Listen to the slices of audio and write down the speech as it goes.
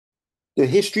The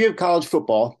History of College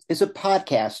Football is a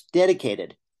podcast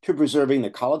dedicated to preserving the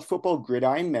college football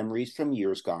gridiron memories from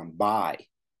years gone by.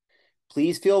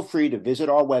 Please feel free to visit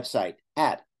our website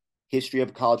at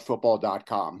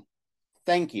historyofcollegefootball.com.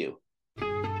 Thank you.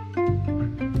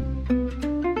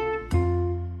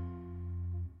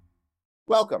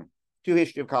 Welcome to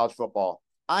History of College Football.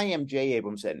 I am Jay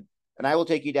Abramson, and I will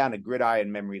take you down a gridiron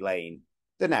memory lane.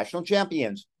 The national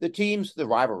champions, the teams, the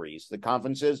rivalries, the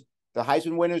conferences, the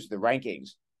Heisman winners, the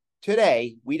rankings.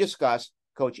 Today, we discuss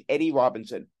Coach Eddie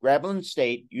Robinson, Grambling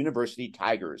State University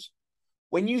Tigers.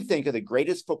 When you think of the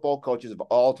greatest football coaches of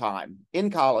all time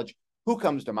in college, who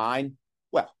comes to mind?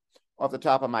 Well, off the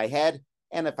top of my head,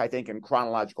 and if I think in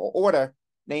chronological order,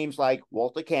 names like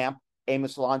Walter Camp,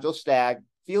 Amos Alonzo Stagg,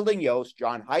 Fielding Yost,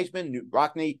 John Heisman, Newt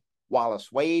Rockne,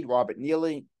 Wallace Wade, Robert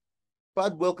Neely,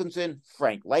 Bud Wilkinson,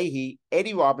 Frank Leahy,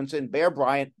 Eddie Robinson, Bear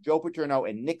Bryant, Joe Paterno,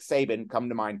 and Nick Saban come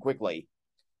to mind quickly.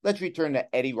 Let's return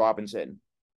to Eddie Robinson.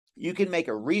 You can make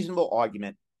a reasonable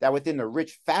argument that within the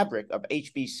rich fabric of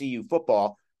HBCU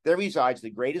football, there resides the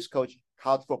greatest coach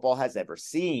college football has ever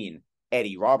seen,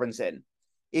 Eddie Robinson.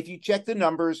 If you check the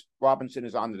numbers, Robinson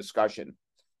is on the discussion.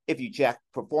 If you check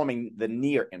performing the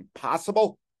near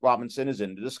impossible, Robinson is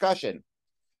in the discussion.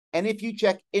 And if you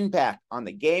check impact on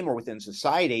the game or within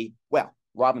society, well,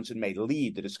 Robinson may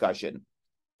lead the discussion.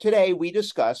 Today, we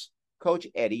discuss Coach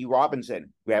Eddie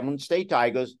Robinson, Grambling State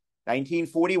Tigers,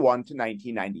 1941 to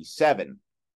 1997.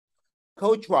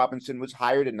 Coach Robinson was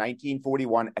hired in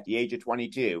 1941 at the age of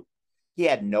 22. He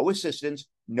had no assistants,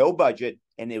 no budget,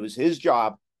 and it was his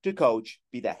job to coach,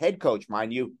 be the head coach,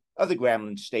 mind you, of the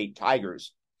Grambling State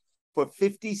Tigers. For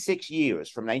 56 years,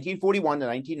 from 1941 to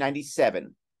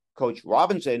 1997, Coach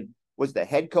Robinson was the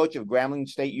head coach of Grambling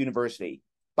State University.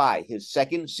 By his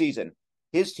second season,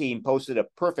 his team posted a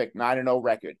perfect 9-0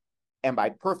 record. And by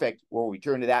perfect, we'll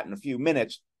return to that in a few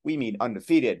minutes, we mean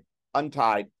undefeated,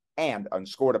 untied, and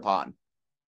unscored upon.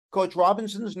 Coach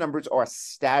Robinson's numbers are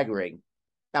staggering.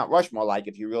 Mount Rushmore-like,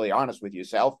 if you're really honest with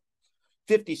yourself.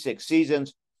 56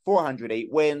 seasons, 408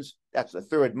 wins, that's the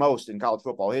third most in college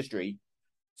football history.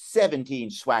 17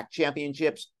 SWAC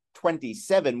championships,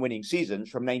 27 winning seasons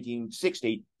from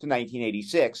 1960 to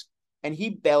 1986, and he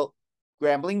built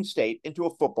Grambling State into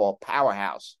a football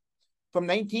powerhouse. From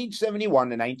 1971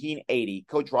 to 1980,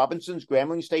 Coach Robinson's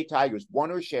Grambling State Tigers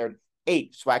won or shared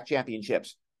 8 SWAC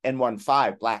championships and won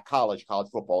 5 black college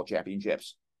football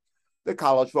championships. The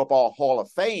College Football Hall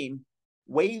of Fame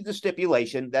waived the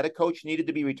stipulation that a coach needed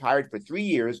to be retired for 3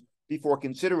 years before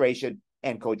consideration,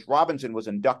 and Coach Robinson was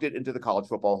inducted into the College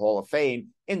Football Hall of Fame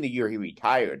in the year he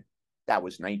retired. That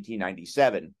was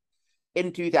 1997.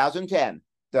 In 2010,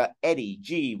 the Eddie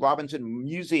G. Robinson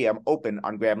Museum opened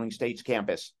on Grambling State's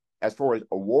campus. As far as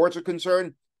awards are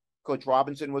concerned, Coach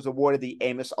Robinson was awarded the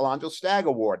Amos Alonzo Stagg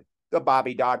Award, the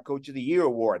Bobby Dodd Coach of the Year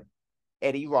Award.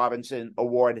 Eddie Robinson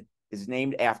Award is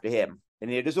named after him,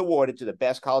 and it is awarded to the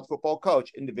best college football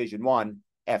coach in Division I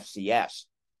FCS.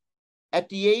 At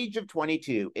the age of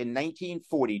 22 in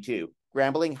 1942,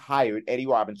 Grambling hired Eddie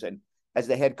Robinson as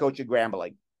the head coach of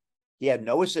Grambling. He had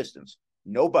no assistants,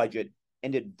 no budget,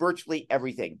 and did virtually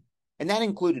everything. And that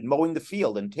included mowing the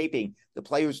field and taping the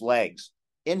players' legs.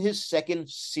 In his second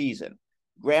season,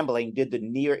 Grambling did the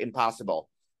near impossible.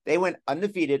 They went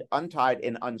undefeated, untied,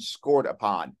 and unscored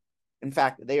upon. In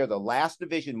fact, they are the last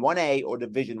Division 1A or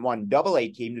Division I AA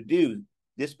team to do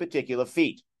this particular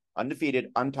feat.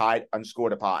 Undefeated, untied,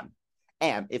 unscored upon.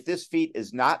 And if this feat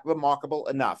is not remarkable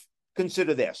enough,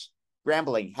 consider this.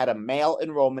 Grambling had a male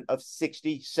enrollment of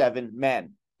 67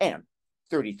 men, and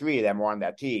 33 of them were on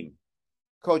that team.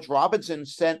 Coach Robinson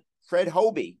sent Fred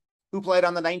Hobie, who played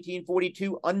on the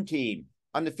 1942 team,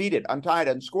 undefeated, untied,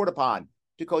 unscored upon,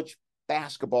 to coach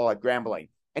basketball at Grambling.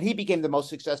 And he became the most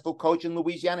successful coach in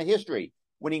Louisiana history,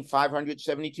 winning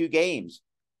 572 games.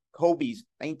 Hobie's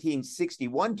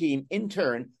 1961 team, in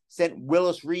turn, sent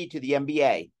Willis Reed to the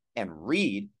NBA, and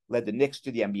Reed led the Knicks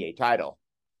to the NBA title.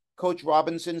 Coach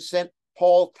Robinson sent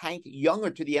Paul Tank Younger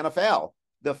to the NFL,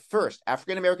 the first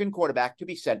African-American quarterback to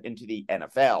be sent into the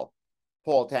NFL.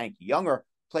 Paul Tank Younger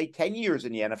played 10 years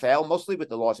in the NFL, mostly with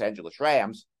the Los Angeles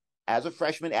Rams. As a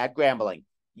freshman at Grambling,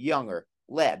 Younger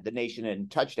led the nation in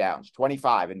touchdowns,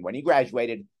 25, and when he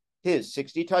graduated, his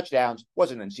 60 touchdowns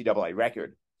was an NCAA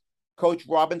record. Coach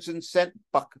Robinson sent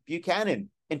Buck Buchanan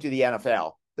into the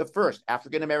NFL, the first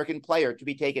African-American player to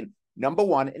be taken number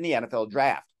 1 in the NFL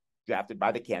draft, drafted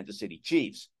by the Kansas City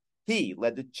Chiefs. He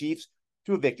led the Chiefs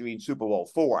to a victory in Super Bowl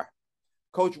IV.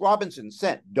 Coach Robinson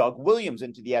sent Doug Williams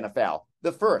into the NFL,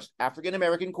 the first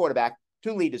African-American quarterback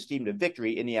to lead his team to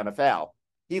victory in the NFL.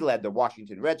 He led the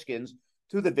Washington Redskins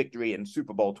to the victory in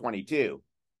Super Bowl XXII.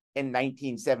 In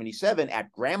 1977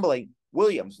 at Grambling,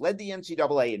 Williams led the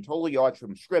NCAA in total yards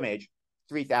from scrimmage,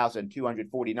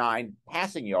 3,249,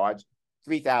 passing yards,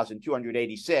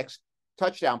 3,286,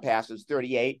 touchdown passes,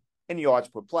 38, and yards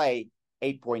per play,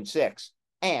 8.6.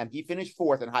 And he finished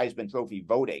fourth in Heisman Trophy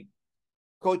voting.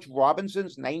 Coach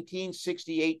Robinson's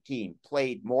 1968 team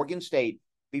played Morgan State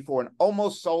before an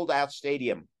almost sold-out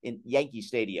stadium in Yankee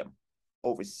Stadium,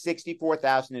 over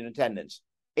 64,000 in attendance.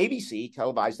 ABC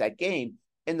televised that game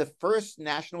in the first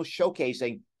national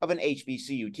showcasing of an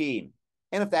HBCU team.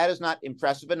 And if that is not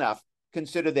impressive enough,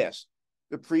 consider this.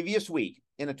 The previous week,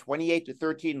 in a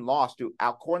 28-13 loss to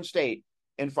Alcorn State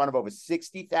in front of over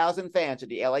 60,000 fans at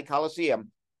the LA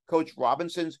Coliseum, Coach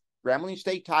Robinson's Grambling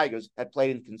State Tigers had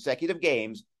played in consecutive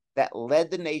games that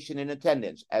led the nation in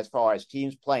attendance as far as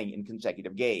teams playing in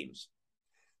consecutive games.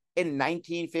 In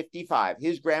 1955,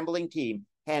 his Grambling team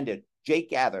handed Jake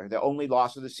Gather their only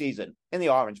loss of the season in the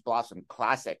Orange Blossom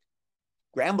Classic.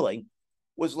 Grambling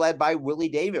was led by Willie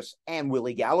Davis and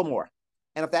Willie Gallimore.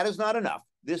 And if that is not enough,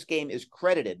 this game is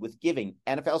credited with giving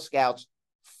NFL scouts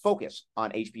focus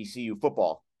on HBCU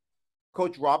football.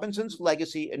 Coach Robinson's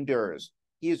legacy endures.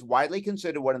 He is widely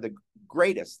considered one of the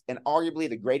greatest and arguably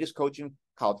the greatest coach in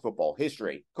college football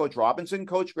history. Coach Robinson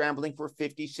coached Grambling for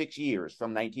 56 years,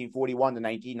 from 1941 to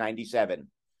 1997.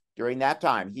 During that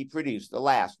time, he produced the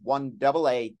last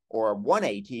 1AA or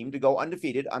 1A team to go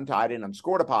undefeated, untied, and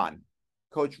unscored upon.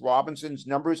 Coach Robinson's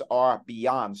numbers are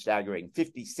beyond staggering.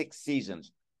 56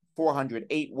 seasons,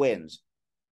 408 wins,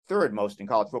 third most in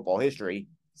college football history,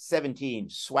 17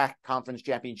 SWAC conference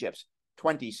championships,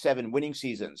 27 winning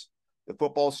seasons. The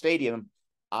football stadium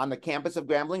on the campus of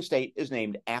Grambling State is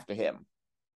named after him.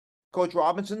 Coach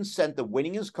Robinson sent the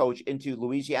winningest coach into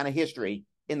Louisiana history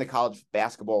in the college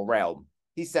basketball realm.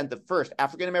 He sent the first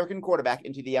African-American quarterback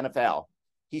into the NFL.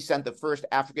 He sent the first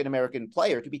African-American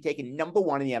player to be taken number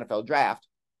one in the NFL draft.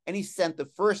 And he sent the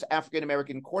first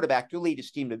African-American quarterback to lead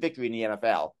his team to victory in the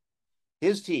NFL.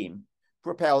 His team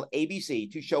propelled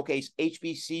ABC to showcase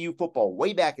HBCU football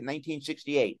way back in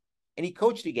 1968. And he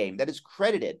coached a game that is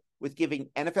credited with giving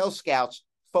NFL scouts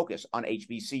focus on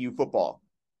HBCU football.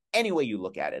 Any way you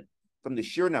look at it, from the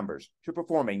sheer numbers to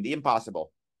performing the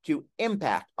impossible to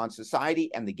impact on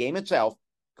society and the game itself,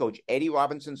 Coach Eddie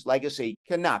Robinson's legacy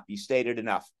cannot be stated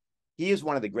enough. He is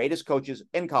one of the greatest coaches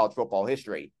in college football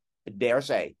history. I dare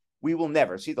say we will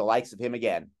never see the likes of him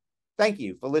again. Thank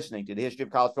you for listening to the History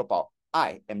of College Football.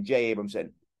 I am Jay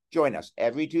Abramson. Join us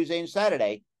every Tuesday and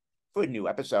Saturday for a new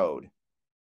episode.